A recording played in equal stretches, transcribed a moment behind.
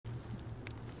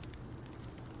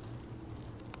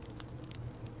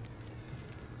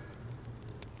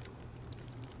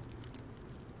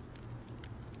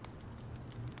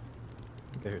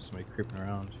think I hear somebody creeping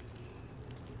around.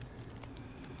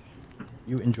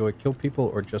 You enjoy kill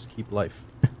people or just keep life?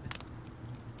 Let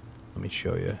me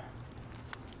show you.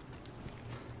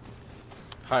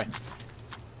 Hi.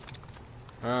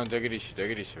 Take it easy,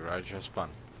 I just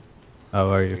spawned. How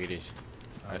are you? Take it easy.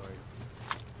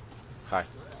 Hi.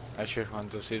 I just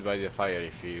want to sit by the fire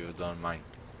if you don't mind.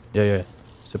 Yeah, yeah.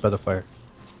 Sit by the fire.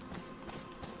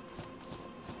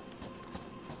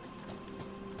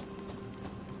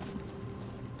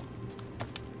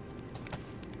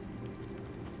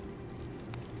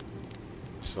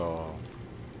 So,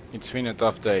 it's been a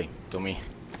tough day to me.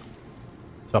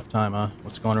 Tough time, huh?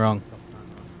 What's going wrong?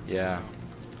 Yeah.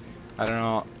 I don't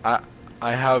know.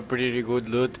 I have pretty good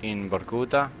loot in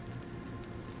Vorkuta.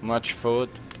 Much food,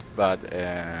 but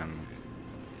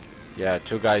yeah,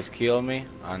 2 guys killed me,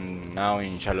 and now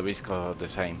in Chalovisco the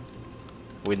same,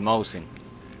 with Mosin.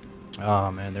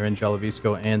 Oh man, they're in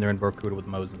Jalavisco and they're in Vorkuta with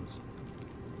Mosins.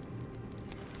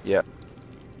 Yeah.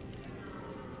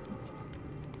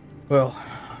 Well,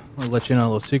 I'll let you know a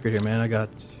little secret here, man. I got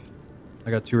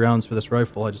 2 rounds for this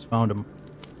rifle. I just found them.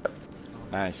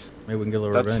 Nice. Maybe we can get a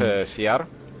little That's revenge. CR?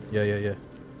 Yeah.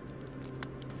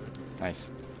 Nice.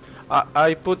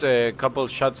 I put a couple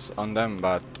shots on them,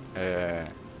 but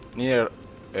neither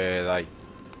like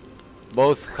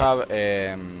both have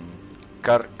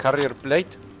carrier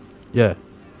plate. Yeah,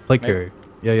 plate Maybe. carrier.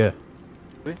 Yeah.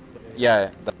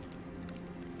 Yeah.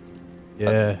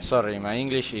 Yeah. Sorry, my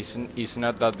English is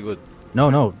not that good.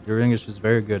 No, your English is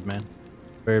very good, man.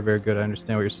 Very, very good. I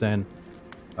understand what you're saying.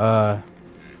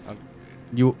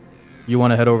 You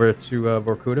want to head over to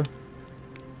Vorkuta?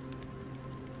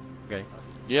 Okay.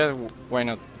 Yeah, why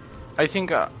not? I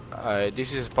think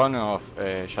this is spawn of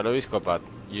Shalovisco, but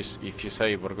if you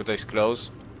say Vorkuta is close.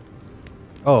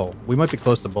 Oh, we might be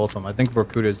close to both of them. I think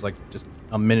Vorkuta is like just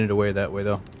a minute away that way,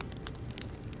 though.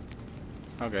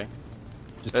 Okay.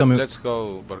 Just tell me. Let's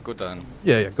go Vorkuta then.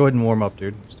 Yeah. Go ahead and warm up,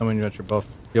 dude. Just tell me when you're at your buff.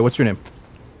 Yeah, what's your name?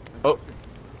 Oh,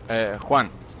 Juan.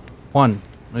 Juan.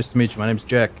 Nice to meet you. My name's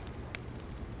Jack.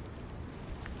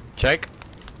 Check.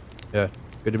 Yeah,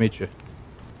 good to meet you.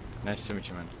 Nice to meet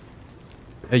you, man.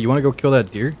 Hey, you want to go kill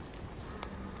that deer?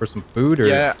 For some food, or?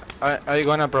 Yeah, I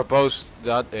gonna propose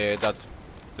that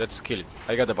let's kill it.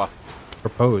 I got the buff.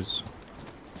 Propose.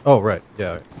 Oh, right.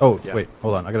 Yeah. Oh, Yeah. wait.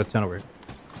 Hold on. I got a 10 over here.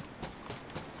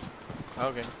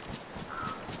 Okay.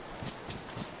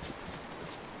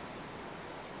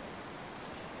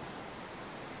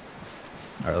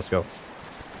 Alright, let's go.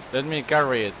 Let me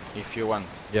carry it if you want.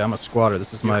 Yeah, I'm a squatter.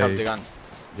 This is You my... have the gun.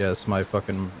 Yeah, this is my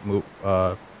fucking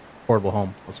portable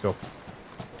home. Let's go.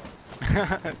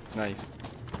 Nice.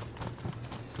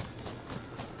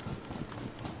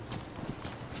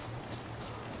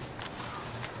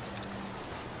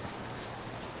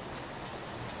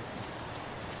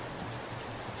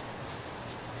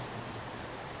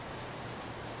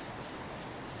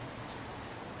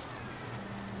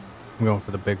 I'm going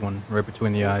for the big one, right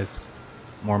between the eyes.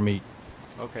 More meat.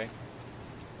 Okay.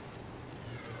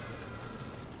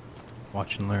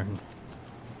 Watch and learn.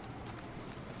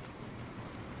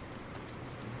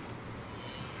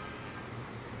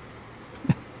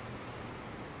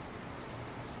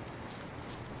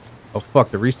 Oh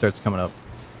fuck, the restart's coming up.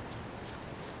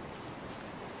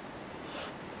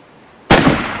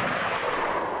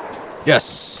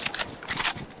 Yes!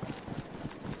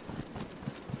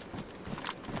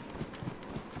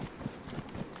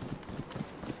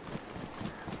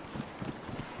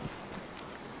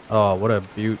 Oh, what a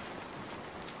beaut.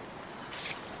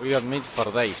 We got meat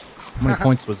for days. How many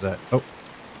points was that? Oh.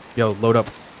 Yo, load up.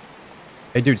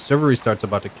 Hey dude, server restart's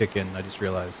about to kick in, I just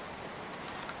realized.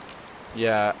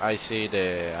 Yeah, I see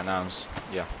the announce.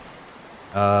 Yeah.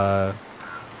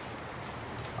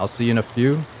 I'll see you in a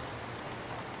few.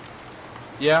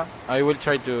 Yeah, I will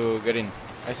try to get in.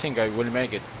 I think I will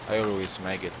make it. I always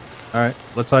make it. Alright,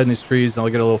 let's hide in these trees and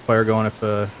I'll get a little fire going if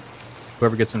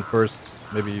whoever gets in first,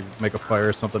 maybe make a fire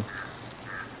or something.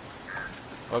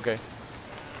 Okay.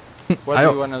 What do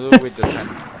you want to do with the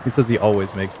tent? He says he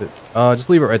always makes it. Just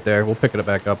leave it right there. We'll pick it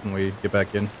back up when we get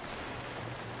back in.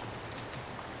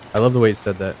 I love the way he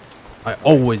said that. I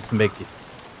always make it.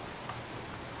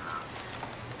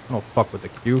 I don't fuck with the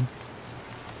Q.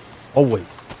 Always.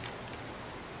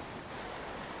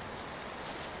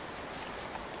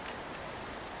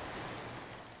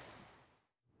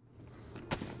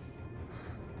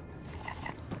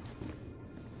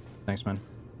 Thanks, man.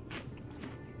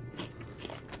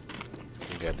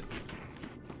 You get it.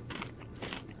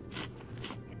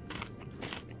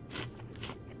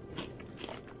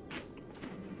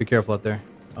 Be careful out there.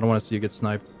 I don't want to see you get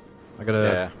sniped. I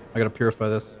gotta purify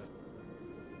this.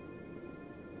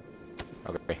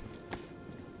 Okay.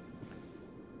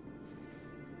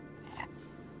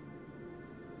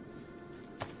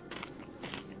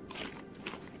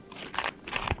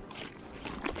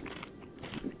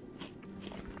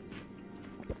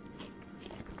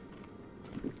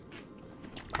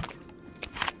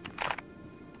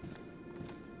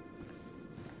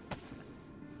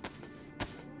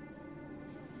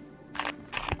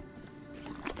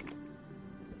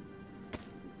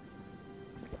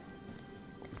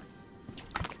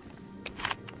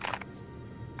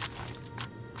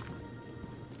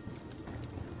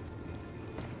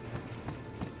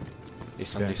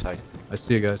 It's on Okay. this side. I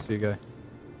see a guy. I see a guy.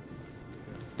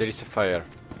 There is a fire.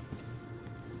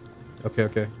 Okay,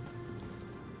 okay.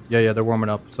 Yeah, they're warming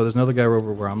up. So there's another guy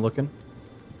over where I'm looking.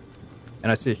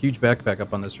 And I see a huge backpack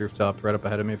up on this rooftop right up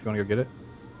ahead of me if you want to go get it.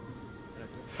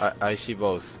 I see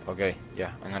both. Okay,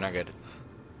 yeah, I'm gonna get it.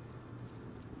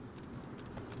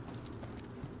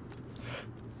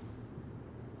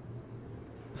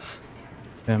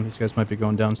 Damn, these guys might be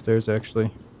going downstairs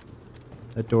actually.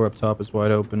 That door up top is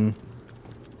wide open.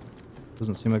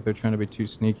 Doesn't seem like they're trying to be too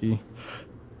sneaky.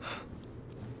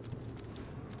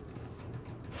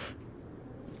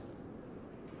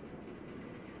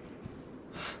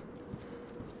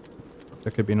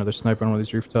 There could be another sniper on one of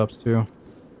these rooftops too.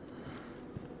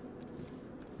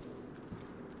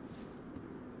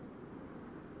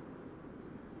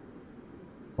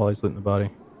 While he's looting the body.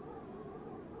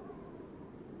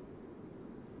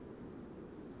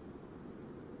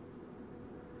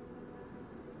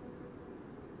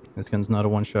 This gun's not a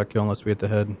one-shot kill unless we hit the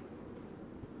head.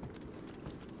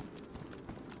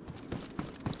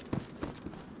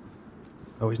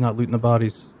 Oh, he's not looting the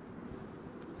bodies.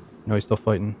 No, he's still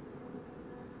fighting.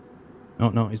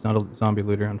 No, he's not a zombie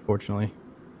looter, unfortunately.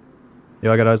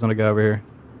 Yo, I got eyes on a guy over here.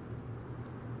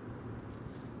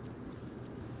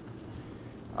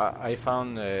 I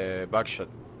found a backshot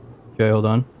Okay, hold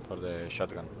on. for the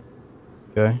shotgun.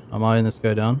 Okay, I'm eyeing this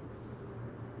guy down.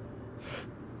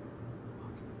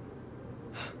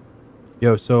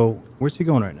 Yo, so where's he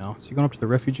going right now? Is he going up to the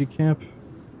refugee camp?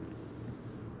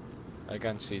 I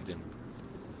can't see them.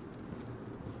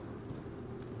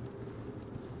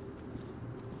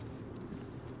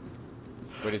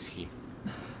 Where is he?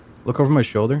 Look over my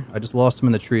shoulder. I just lost him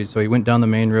in the trees. So he went down the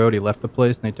main road, he left the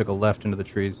place, and they took a left into the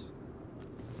trees.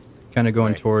 Kind of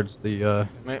going Right. towards the,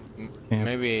 camp.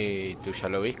 Maybe to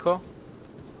Shalovisco?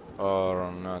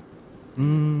 Or not?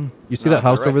 You see that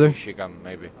house over there? She can,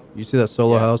 maybe. You see that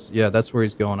solo Yeah. house? Yeah, that's where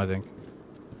he's going, I think.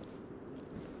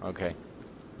 Okay.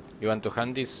 You want to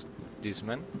hunt this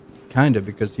man? Kinda,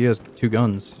 because he has 2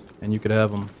 guns, and you could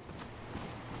have them.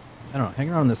 I don't know,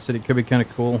 hanging around in this city could be kind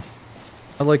of cool.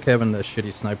 I like having the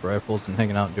shitty sniper rifles and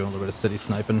hanging out and doing a little bit of city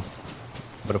sniping.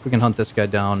 But if we can hunt this guy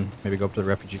down, maybe go up to the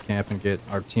refugee camp and get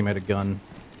our teammate a gun,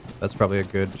 that's probably a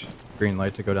good green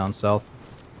light to go down south.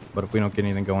 But if we don't get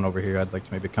anything going over here, I'd like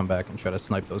to maybe come back and try to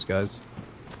snipe those guys.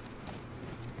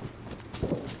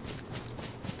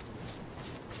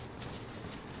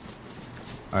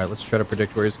 Alright, let's try to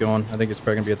predict where he's going. I think he's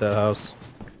probably going to be at that house.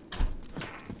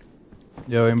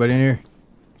 Yo, anybody in here?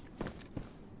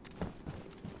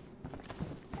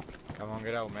 Come on,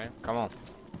 get out, man. Come on.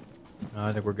 No,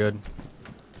 I think we're good.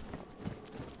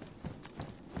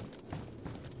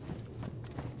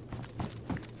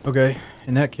 Okay,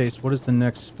 in that case, what is the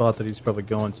next spot that he's probably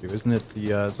going to? Isn't it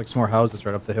the, it's like some more houses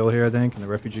right up the hill here, I think, and the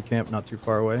refugee camp not too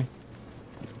far away?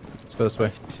 Let's go this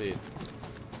way. I see it.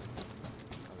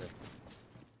 Okay.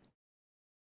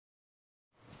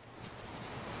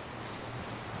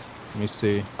 Let me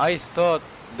see. I thought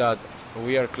that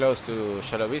we are close to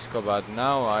Shalovisco, but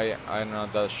now I'm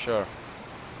not that sure.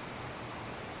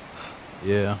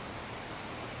 Yeah.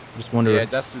 Just wonder. Yeah,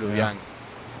 that's Luyan.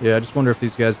 Yeah, I just wonder if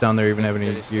these guys down there even have There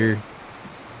any is gear.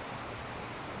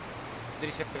 There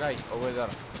is a guy over there,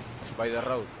 by the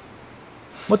road.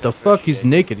 What the He's a fuck? fresh He's egg.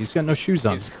 naked. He's got no shoes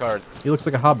on. He's hurt. He looks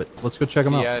like a hobbit. Let's go check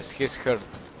him out. Yes, he's hurt.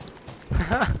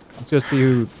 Let's go see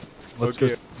who. Let's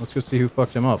Okay. go see who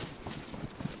fucked him up.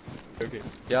 Okay.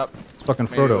 Yep. It's fucking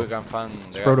Maybe we Frodo. can find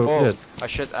It's the Frodo, guy. Oh, yeah. I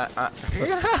should.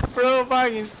 Frodo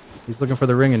Baggins. He's looking for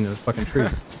the ring in the fucking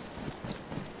trees.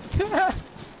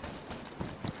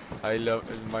 I love.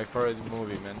 It's my favorite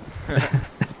movie, man.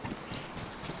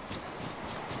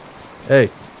 Hey,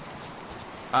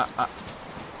 Ah,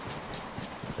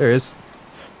 there he is.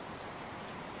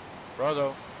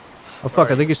 Frodo. Oh fuck! I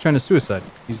Right. think he's trying to suicide.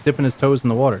 He's dipping his toes in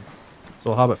the water. It's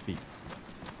all hobbit feet.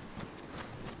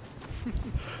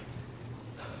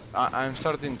 I'm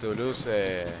starting to lose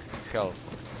health.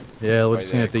 Yeah, we're By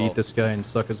just gonna have the to eat call. this guy and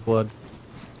suck his blood.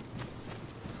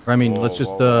 Or I mean, Whoa, let's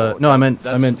just whoa, whoa. no,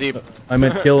 That's deep. I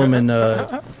meant kill him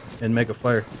and make a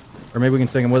fire. Or maybe we can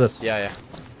take him with us. Yeah.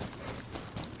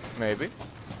 Maybe.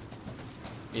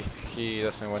 If he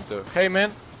doesn't want to. Hey,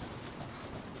 man.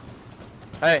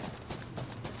 Hey.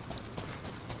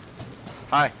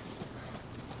 Hi.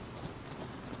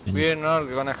 We're not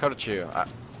gonna hurt you.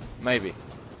 Maybe.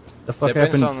 The fuck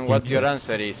Depends happened? on what your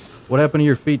answer is. What happened to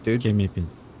your feet, dude? Give me a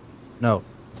piece. No.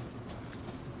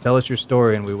 Tell us your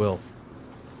story and we will.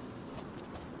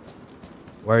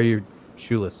 Why are you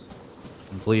shoeless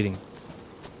and bleeding?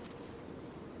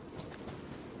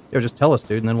 Yo, just tell us,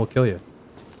 dude, and then we'll kill you.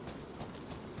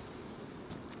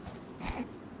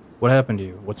 What happened to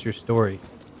you? What's your story?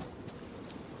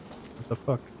 What the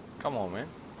fuck? Come on, man.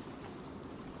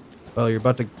 Well, you're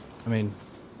about to... I mean,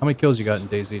 how many kills you got in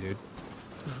DayZ, dude?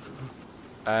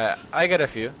 I got a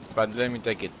few, but let me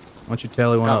take it. Why don't you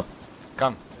tally one up?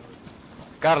 Come.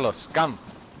 Carlos, come.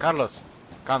 Carlos,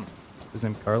 come. His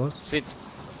name Carlos? Sit.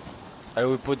 I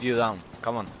will put you down.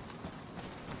 Come on.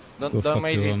 Go Don't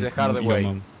make this the hard your way.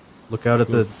 mom. Look out at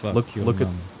Go the... fuck Look your at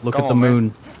mom. the on, man.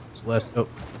 moon. Celeste. Oh.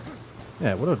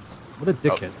 Yeah, what a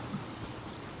dickhead.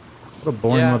 What a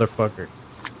boring Yeah. motherfucker.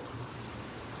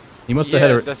 He must have had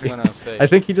a... that's what I'm saying. I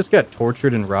think he just got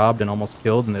tortured and robbed and almost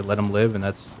killed, and they let him live, and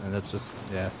that's just,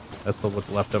 yeah, that's what's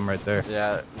left him right there.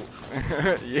 Yeah.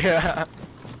 Yeah.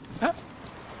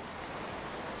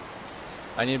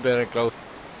 I need better clothing.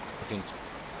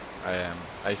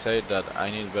 I said that I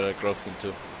need better clothing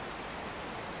too.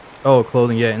 Oh,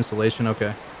 clothing, yeah, insulation,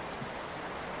 okay.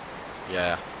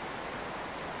 Yeah.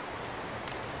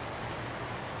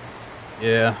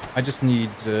 Yeah, I just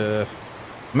need,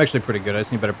 I'm actually pretty good, I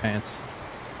just need better pants.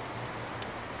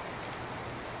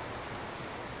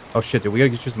 Oh shit, dude, we gotta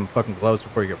get you some fucking gloves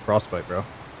before you get frostbite, bro.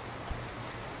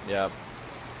 Yeah.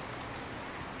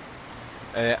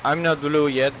 I'm not blue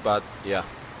yet, but yeah.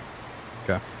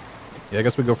 Okay. Yeah, I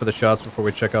guess we go for the shots before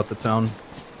we check out the town.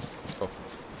 Go.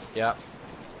 Yeah.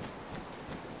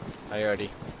 I already.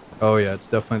 Oh yeah, it's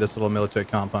definitely this little military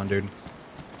compound, dude.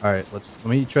 Alright, let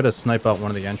me try to snipe out one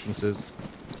of the entrances.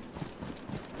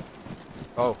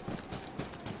 Oh.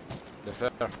 The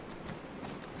fair.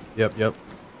 Yep.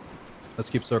 Let's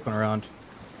keep circling around.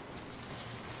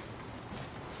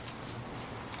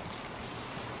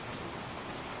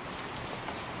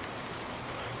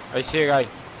 I see a guy.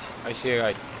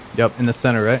 Yep, in the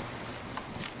center, right?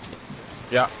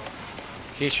 Yeah.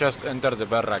 He just entered the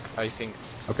barrack, I think.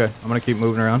 Okay, I'm gonna keep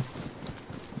moving around.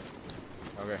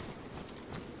 Okay.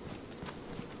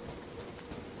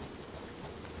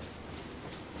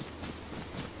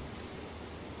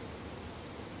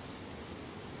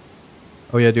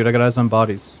 Oh yeah, dude, I got eyes on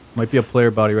bodies. Might be a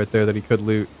player body right there that he could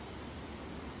loot.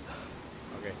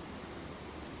 Okay.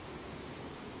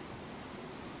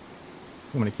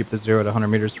 I'm gonna keep the 0 to 100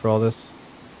 meters for all this.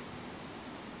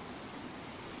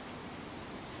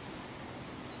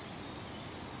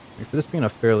 I mean, for this being a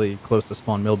fairly close to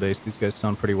spawn mill base, these guys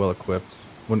sound pretty well equipped.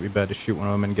 Wouldn't be bad to shoot one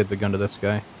of them and get the gun to this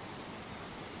guy.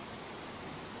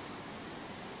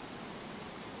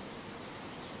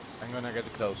 I'm gonna get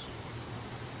close.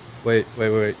 Wait.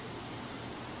 You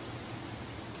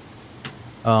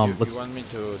Let's want me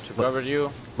to cover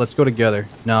you? let's go together.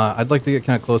 Nah, I'd like to get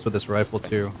kind of close with this rifle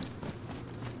too.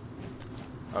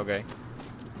 Okay.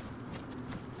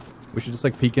 We should just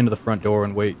like peek into the front door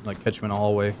and wait, like catch him in the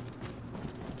hallway.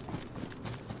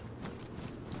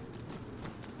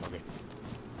 Okay.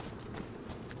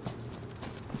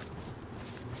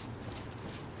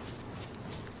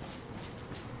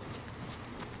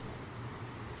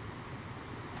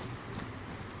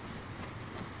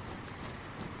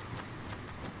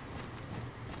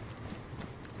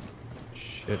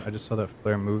 Shit, I just saw that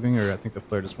flare moving, or I think the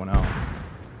flare just went out.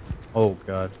 Oh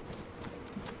god.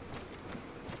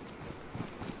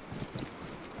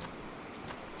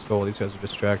 Let's go, these guys are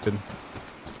distracted.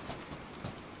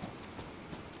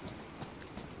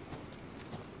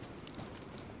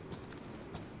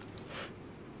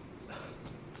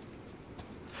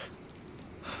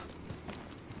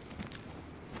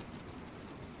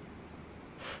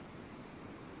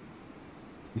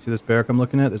 You see this barrack I'm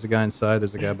looking at? There's a guy inside,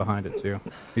 there's a guy behind it too.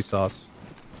 He saw us.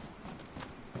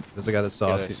 There's a guy that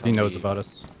saw us. He knows about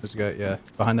us. There's a guy, yeah.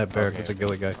 Behind that barrack, there's a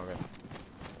ghillie guy. Okay.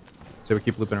 So we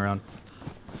keep looping around.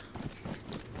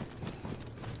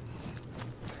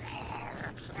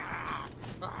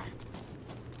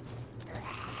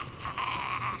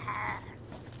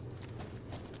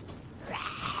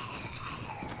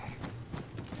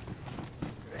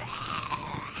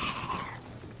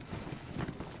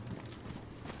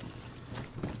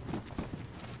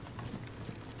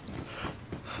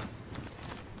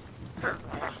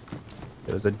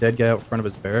 There's a dead guy out front of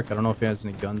his barrack. I don't know if he has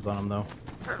any guns on him though.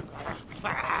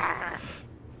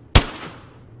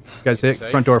 Guys hit. Safe?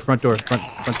 Front door hit.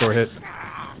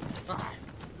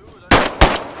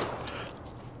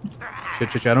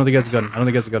 Shit. I don't think he has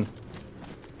a gun.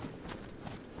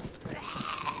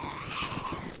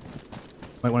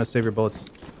 Might want to save your bullets.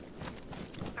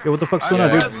 Yo, what the fuck's going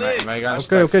on, dude? My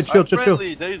gun's Okay, chill.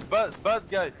 Friendly. There is bad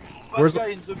guy. Where's Bad guy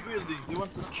in the building. He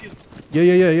wants to kill.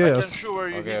 Yeah. I can show where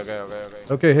you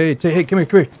is. Okay, hey, come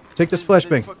here. Take this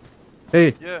flashbang.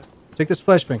 Hey, Yeah. take this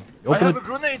flashbang. I Open have a it.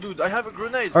 grenade, dude. I have a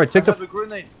grenade. All right, take I the have a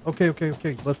grenade. Okay.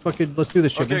 Let's do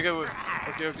this shit. Okay, man. okay.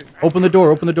 Okay, okay. Open the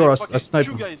door, open the door. Hey, I'll fuck it. snipe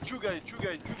Two him. guys, two guys, two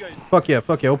guys, two guys.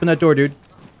 Fuck yeah, open that door, dude.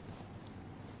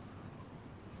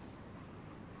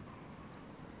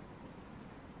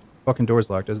 Fucking door's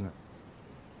locked, isn't it?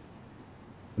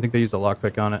 I think they used a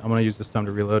lockpick on it. I'm gonna use this time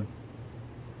to reload.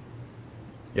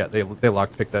 Yeah, they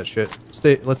lockpicked that shit.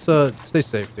 Let's stay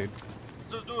safe, dude.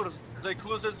 The doors, they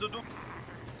closed the door.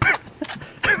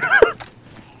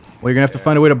 Well, you're gonna have to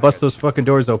find a way to bust those fucking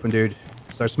doors open, dude.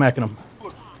 Start smacking them.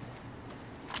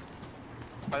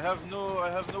 I have no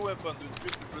weapon, dude.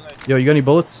 Just a grenade. Yo, you got any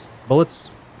bullets? Bullets?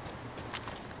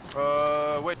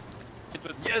 Wait.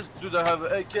 Yes, dude, I have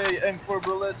AK, M4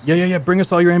 bullets. Yeah. Bring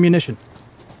us all your ammunition.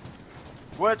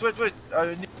 Wait.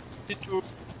 I need to look.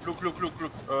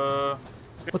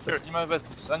 What the? Here, in my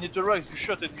vest. I need to rise. You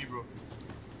shot at me, bro.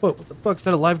 What the fuck? Is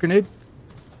that a live grenade?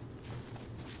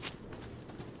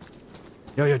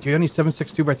 Yo, do you have any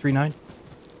 7.62x39?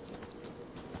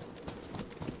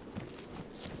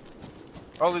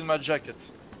 All in my jacket.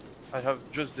 I have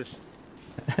just this.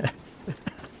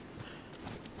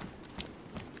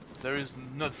 There is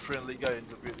not friendly guy in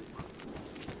the building.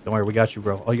 Don't worry, we got you,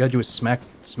 bro. All you gotta do is smack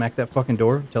that fucking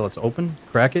door till it's open,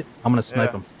 crack it. I'm gonna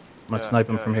snipe him. I'm gonna snipe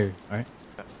him from here, alright?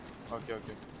 Okay.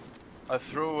 I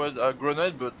throw a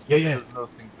grenade, but Yeah. there's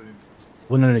nothing to him.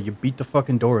 Well, no, you beat the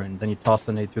fucking door in, then you toss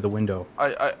the nade through the window.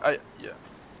 Oh.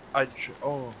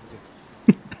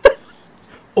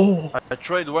 Oh! I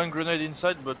tried one grenade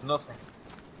inside, but nothing.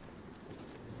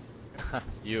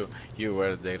 You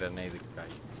were the grenade guy.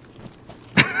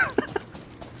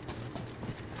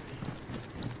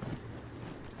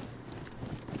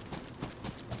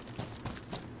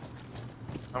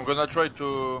 I'm gonna try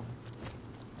to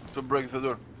break the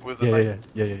door with the knife.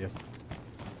 Yeah.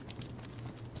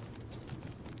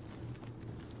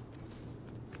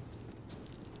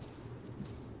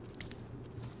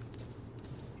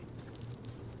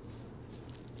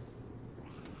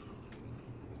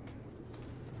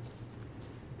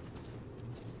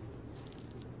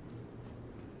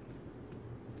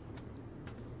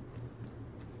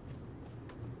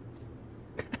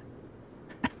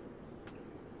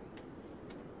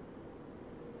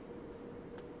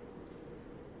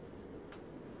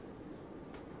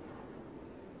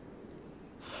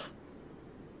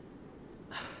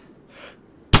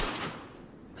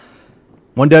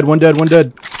 One dead.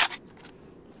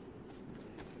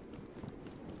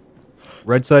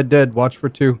 Right side dead. Watch for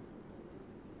two.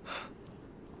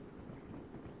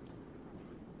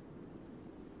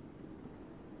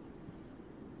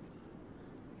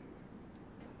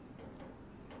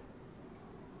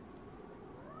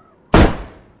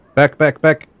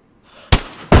 Back.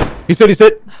 He's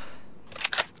hit.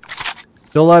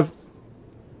 Still alive.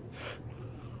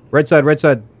 Right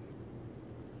side.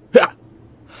 Ha!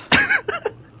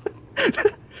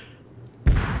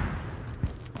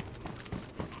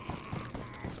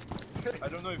 I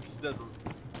don't know if he's dead.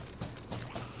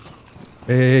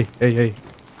 Hey.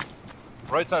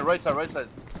 Right side.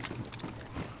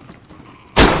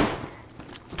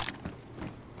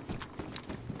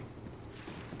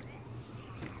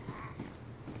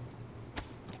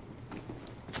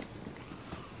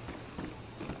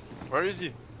 Where is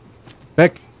he?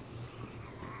 Beck.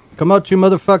 Come out, you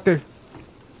motherfucker.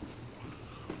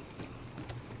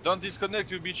 Don't disconnect,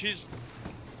 you bitches.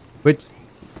 Wait.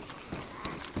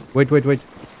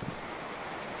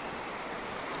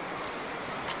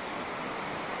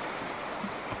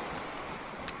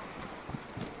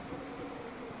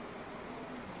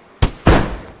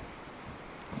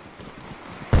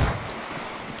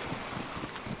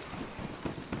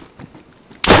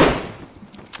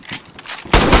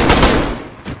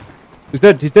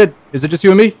 He's dead. Is it just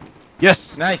you and me?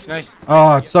 Yes. Nice.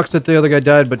 Oh, it sucks that the other guy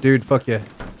died, but dude, fuck yeah.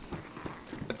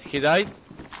 He died?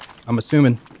 I'm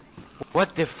assuming.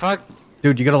 What the fuck?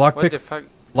 Dude, you got a What the lockpick? fuck?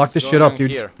 Lock this is shit going up, on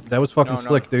dude. here? That was fucking No.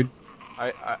 slick, dude.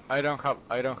 I don't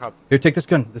have. Here, take this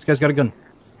gun. This guy's got a gun.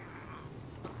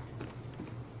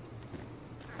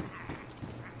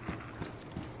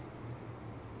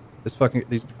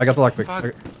 I got the lockpick.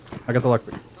 Fuck. I got the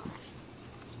lockpick.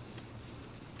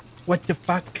 What the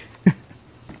fuck?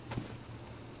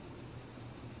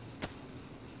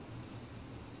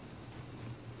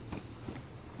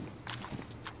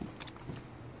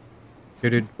 Here,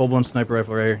 dude, full-blown sniper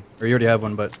rifle right here. Or you already have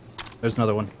one, but there's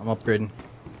another one. I'm upgrading.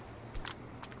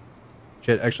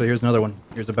 Shit, actually, here's another one.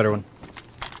 Here's a better one.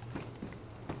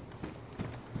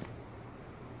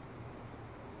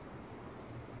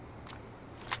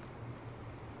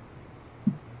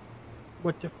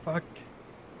 What the fuck?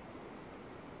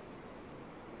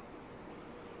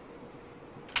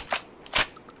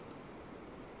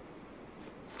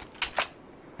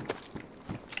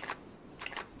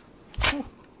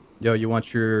 Yo, you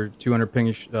want your 200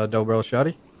 ping double barrel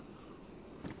shotty?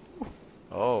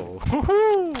 Oh,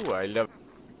 I love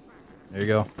There you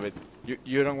go. it.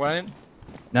 You don't want it?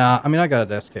 Nah, I mean I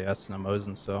got an SKS and a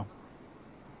Mosin, so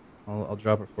I'll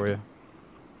drop it for you.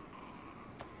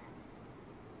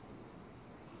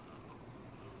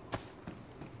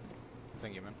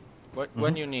 Thank you, man.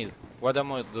 When you need? What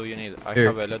ammo do you need? I Here.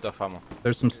 have a lot of ammo.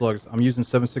 There's some slugs. I'm using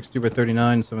 7.62 by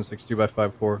 39, 7.62 by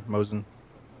 5.4 Mosin.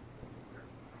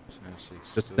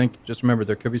 Just remember,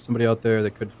 there could be somebody out there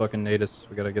that could fucking nade us.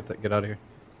 We gotta get out of here.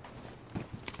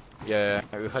 Yeah,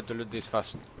 we had to loot this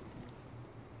fast.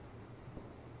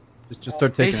 Just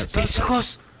start taking it. There's a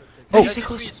host. Oh. There's a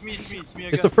host. It's me again.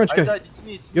 It's the French I guy. died, it's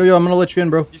me. Yo, I'm gonna let you in,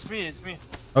 bro. It's me.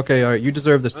 Okay, all right, you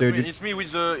deserve this, dude. It's me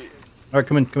with the. All right,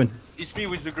 come in. It's me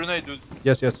with the grenade, dude.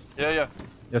 Yes. Yeah.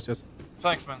 Yes.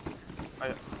 Thanks, man.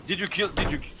 Did you kill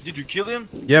him?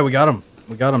 Yeah, we got him,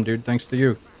 dude. Thanks to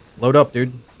you. Load up,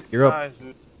 dude. You're up. Nice,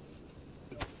 dude.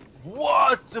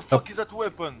 What the fuck is that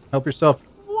weapon? Help yourself.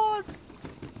 What?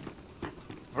 Wait.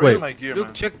 Where's my gear, Look,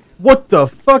 man? check. What the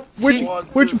fuck? Where'd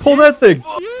you pull that thing?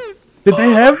 Did they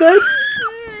have that?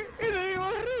 It was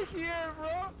right here, bro.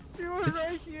 It was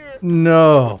right here.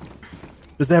 No.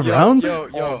 Does it have rounds? Yo,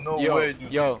 no way,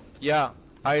 dude. Yeah.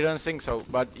 I don't think so,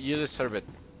 but you deserve it.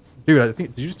 Dude, I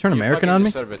think did you just turn American fucking on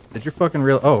me? Deserve it. Did you fucking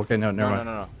real? Oh, okay, no, never mind.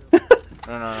 No.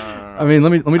 No. I mean,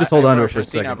 let me just hold on to it for a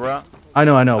Argentina, second. bro. I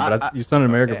know, but you sounded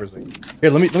American okay. for a second. Here,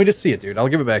 let me just see it, dude. I'll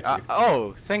give it back to you.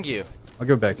 Oh, thank you. I'll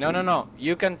give it back to you. No.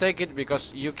 You can take it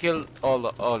because you killed all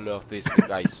of these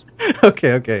guys.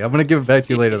 Okay. I'm gonna give it back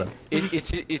to you later, though.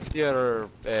 It's your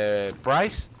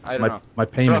price. I don't know. My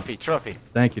payment. Trophy.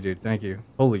 Thank you, dude. Thank you.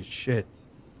 Holy shit.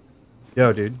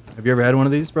 Yo, dude, have you ever had one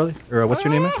of these, brother? Or what's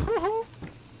your name? Man?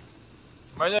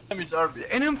 My name is Arby.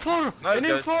 An M4. Nice, An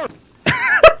guys. M4.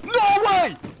 No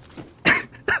way!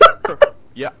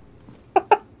 Yeah.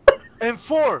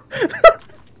 M4!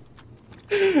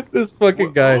 This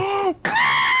fucking guy.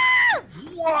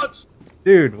 What?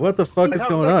 Dude, what the fuck I is have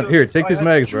going like on? Here, take I these have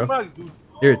mags, 2 bro. mags, dude.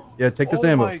 Here, yeah, take this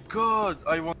ammo. Oh my god,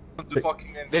 I want the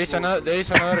fucking M4. There is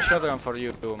another shotgun for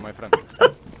you, my friend.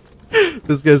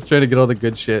 This guy's trying to get all the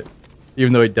good shit.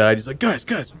 Even though he died, he's like, guys,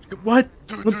 what?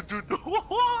 Dude.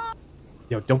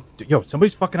 Yo,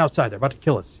 somebody's fucking outside. They're about to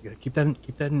kill us. You gotta keep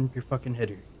that in your fucking head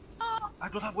here. I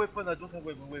don't have weapon.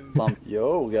 Wait.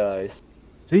 Yo, guys.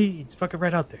 See, it's fucking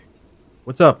right out there.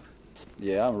 What's up?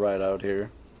 Yeah, I'm right out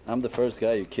here. I'm the first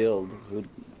guy you killed. Who's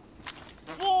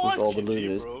all the loot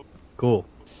is. Bro. Cool.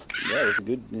 Yeah, it's a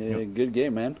good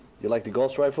game, man. You like the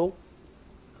ghost rifle?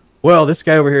 Well, this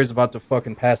guy over here is about to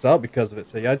fucking pass out because of it.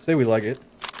 So yeah, I'd say we like it.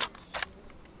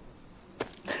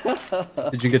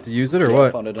 Did you get to use it or I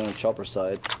what? found it on a chopper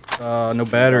side. No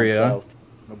battery, Down huh? south.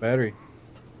 No battery.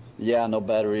 Yeah, no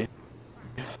battery.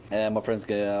 And my friends,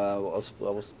 I was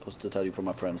supposed to tell you from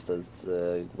my friends that it's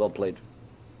well played.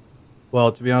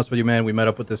 Well, to be honest with you, man, we met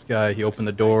up with this guy. He opened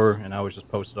the door, and I was just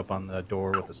posted up on the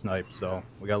door with a snipe. So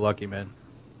we got lucky, man.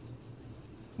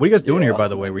 What are you guys doing here, by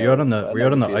the way? Were you out on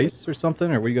the ice or something,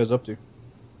 or what are you guys up to?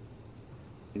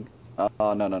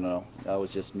 No. I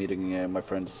was just meeting my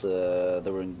friends. They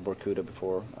were in Vorkuta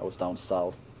before. I was down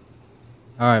south.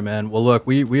 All right, man. Well, look,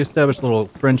 we established a little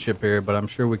friendship here, but I'm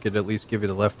sure we could at least give you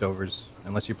the leftovers,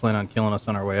 unless you plan on killing us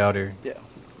on our way out here. Yeah.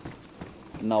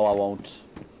 No, I won't.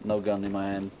 No gun in my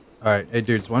hand. All right, hey,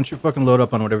 dudes, why don't you fucking load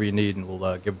up on whatever you need, and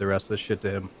we'll give the rest of this shit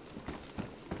to him.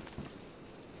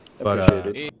 But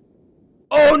Appreciate it.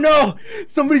 oh no!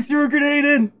 Somebody threw a grenade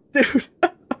in, dude.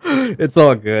 It's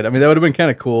all good. I mean, that would have been kind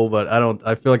of cool, but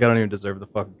I feel like I don't even deserve the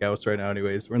fucking ghost right now.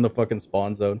 Anyways, we're in the fucking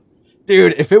spawn zone.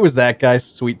 Dude, if it was that guy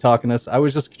sweet talking us, I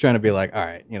was just trying to be like, all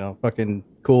right, fucking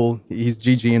cool. He's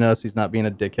GGing us. He's not being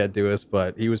a dickhead to us,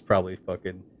 but he was probably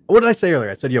fucking. What did I say earlier?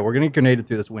 I said, yo, we're gonna get grenaded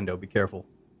through this window. Be careful.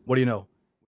 What do you know?